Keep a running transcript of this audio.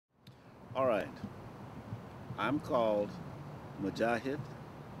All right. I'm called Mujahid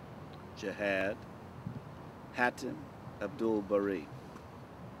Jihad Hatim Abdul Bari.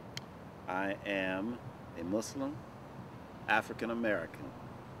 I am a Muslim, African American,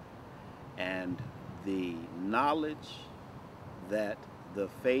 and the knowledge that the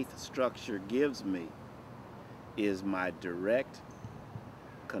faith structure gives me is my direct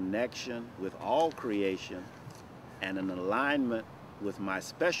connection with all creation and an alignment with my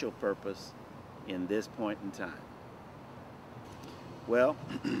special purpose in this point in time. Well,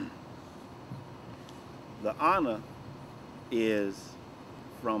 the honor is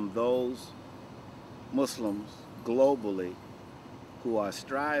from those Muslims globally who are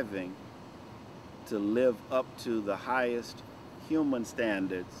striving to live up to the highest human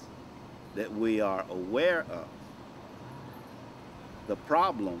standards that we are aware of. The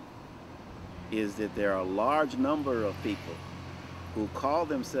problem is that there are a large number of people who call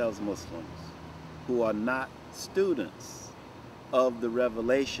themselves Muslims who are not students of the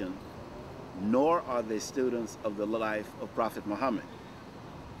revelation, nor are they students of the life of Prophet Muhammad.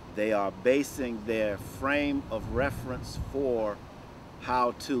 They are basing their frame of reference for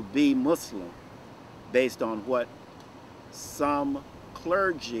how to be Muslim based on what some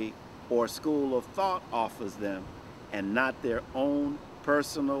clergy or school of thought offers them, and not their own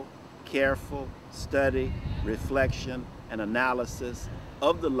personal, careful study, reflection, and analysis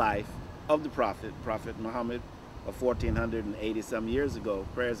of the life of the Prophet Muhammad of 1480 some years ago,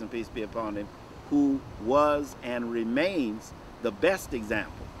 prayers and peace be upon him, who was and remains the best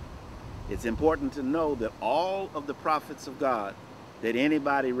example. It's important to know that all of the prophets of God that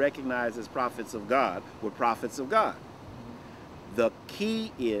anybody recognized as prophets of God were prophets of God. The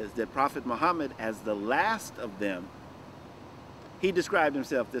key is that Prophet Muhammad, as the last of them, he described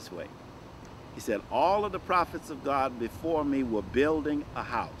himself this way. He said, all of the prophets of God before me were building a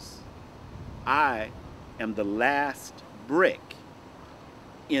house. I am the last brick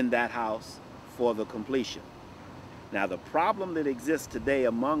in that house for the completion. Now, the problem that exists today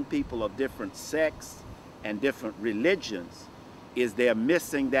among people of different sects and different religions is they're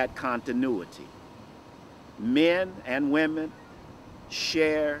missing that continuity. Men and women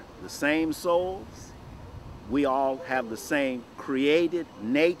share the same souls. We all have the same created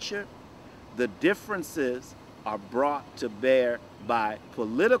nature. The differences are brought to bear by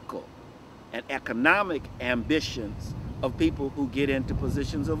political and economic ambitions of people who get into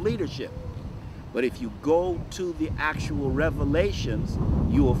positions of leadership. But if you go to the actual revelations,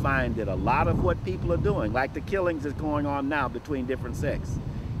 you will find that a lot of what people are doing, like the killings that's going on now between different sects,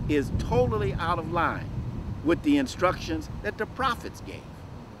 is totally out of line with the instructions that the prophets gave.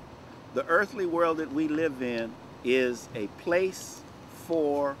 The earthly world that we live in is a place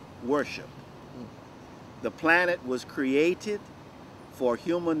for worship. The planet was created for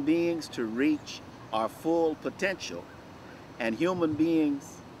human beings to reach our full potential, and human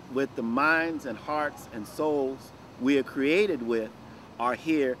beings with the minds and hearts and souls we are created with are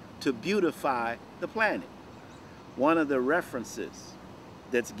here to beautify the planet. One of the references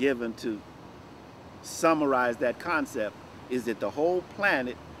that's given to summarize that concept is that the whole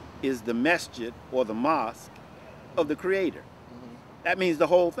planet is the masjid or the mosque of the Creator. That means the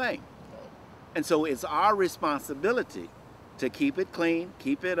whole thing. And so it's our responsibility to keep it clean,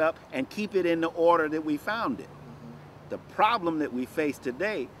 keep it up, and keep it in the order that we found it. The problem that we face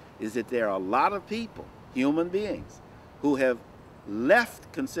today is that there are a lot of people, human beings, who have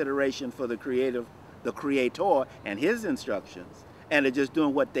left consideration for the Creator and His instructions, and are just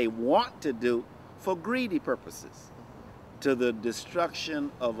doing what they want to do for greedy purposes, to the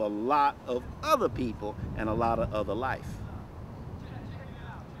destruction of a lot of other people and a lot of other life.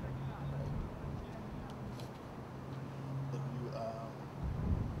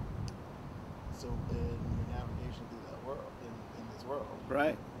 So in your navigation through that world, in this world,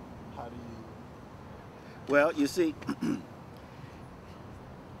 Right? how do you? Well, you see,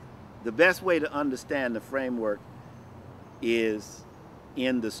 the best way to understand the framework is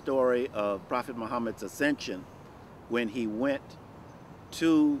in the story of Prophet Muhammad's ascension, when he went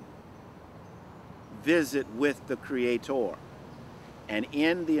to visit with the Creator. And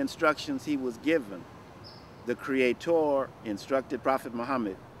in the instructions he was given, the Creator instructed Prophet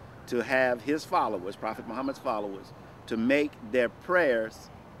Muhammad to have his followers, Prophet Muhammad's followers, to make their prayers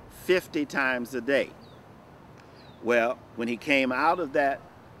 50 times a day. Well, when he came out of that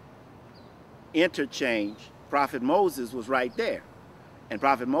interchange, Prophet Moses was right there. And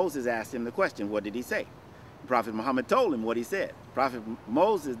Prophet Moses asked him the question, what did he say? Prophet Muhammad told him what he said. Prophet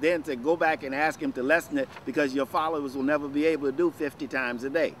Moses then said, go back and ask him to lessen it, because your followers will never be able to do 50 times a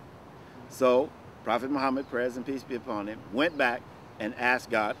day. So Prophet Muhammad, prayers and peace be upon him, went back and asked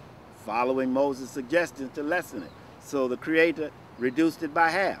God following Moses' suggestions to lessen it. So the Creator reduced it by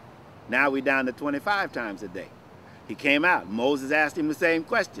half. Now we're down to 25 times a day. He came out. Moses asked him the same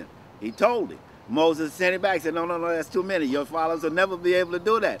question. He told him. Moses sent it back and said, no, that's too many. Your followers will never be able to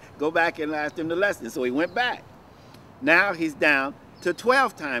do that. Go back and ask them to lessen it. So he went back. Now he's down to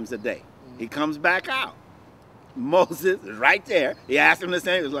 12 times a day. He comes back out. Moses is right there. He asked him the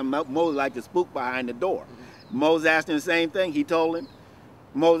same. It was like Moses like the spook behind the door. Moses asked him the same thing. He told him,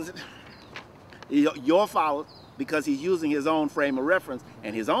 Moses, your followers, because he's using his own frame of reference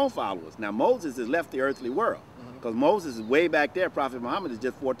and his own followers. Now Moses has left the earthly world because Moses is way back there. Prophet Muhammad is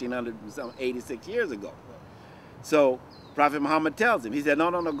just 1486 years ago. So Prophet Muhammad tells him, he said, no,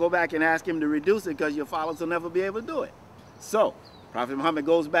 go back and ask him to reduce it because your followers will never be able to do it. So Prophet Muhammad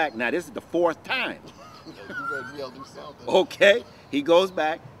goes back. Now this is the 4th time. Okay, he goes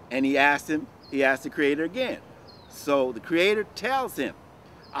back and he asks the Creator again. So the Creator tells him,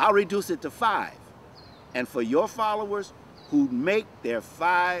 I'll reduce it to 5. And for your followers who make their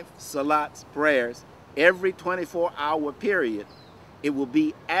 5 salats prayers every 24-hour period, it will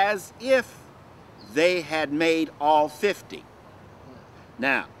be as if they had made all 50.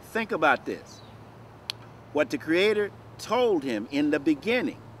 Now, think about this. What the Creator told him in the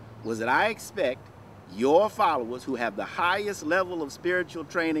beginning was that I expect your followers who have the highest level of spiritual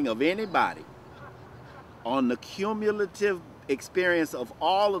training of anybody on the cumulative experience of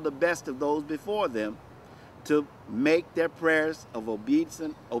all of the best of those before them to make their prayers of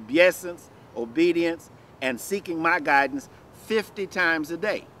obeisance, obedience, and seeking my guidance 50 times a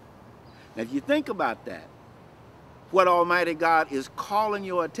day. Now, if you think about that, what Almighty God is calling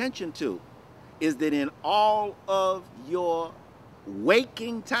your attention to is that in all of your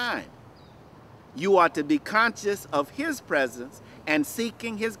waking time, you are to be conscious of His presence and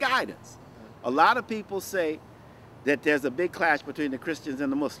seeking His guidance. A lot of people say that there's a big clash between the Christians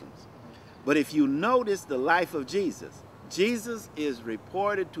and the Muslims. But if you notice the life of Jesus, Jesus is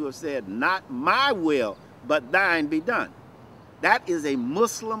reported to have said, not my will, but thine be done. That is a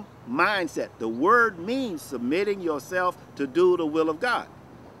Muslim mindset. The word means submitting yourself to do the will of God.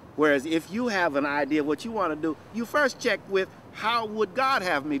 Whereas if you have an idea of what you want to do, you first check with, how would God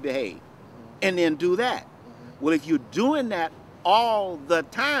have me behave? And then do that. Well, if you're doing that all the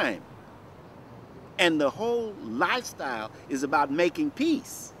time, and the whole lifestyle is about making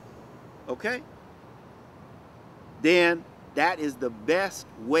peace, okay? Then that is the best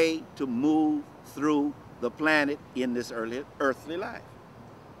way to move through the planet in this earthly life.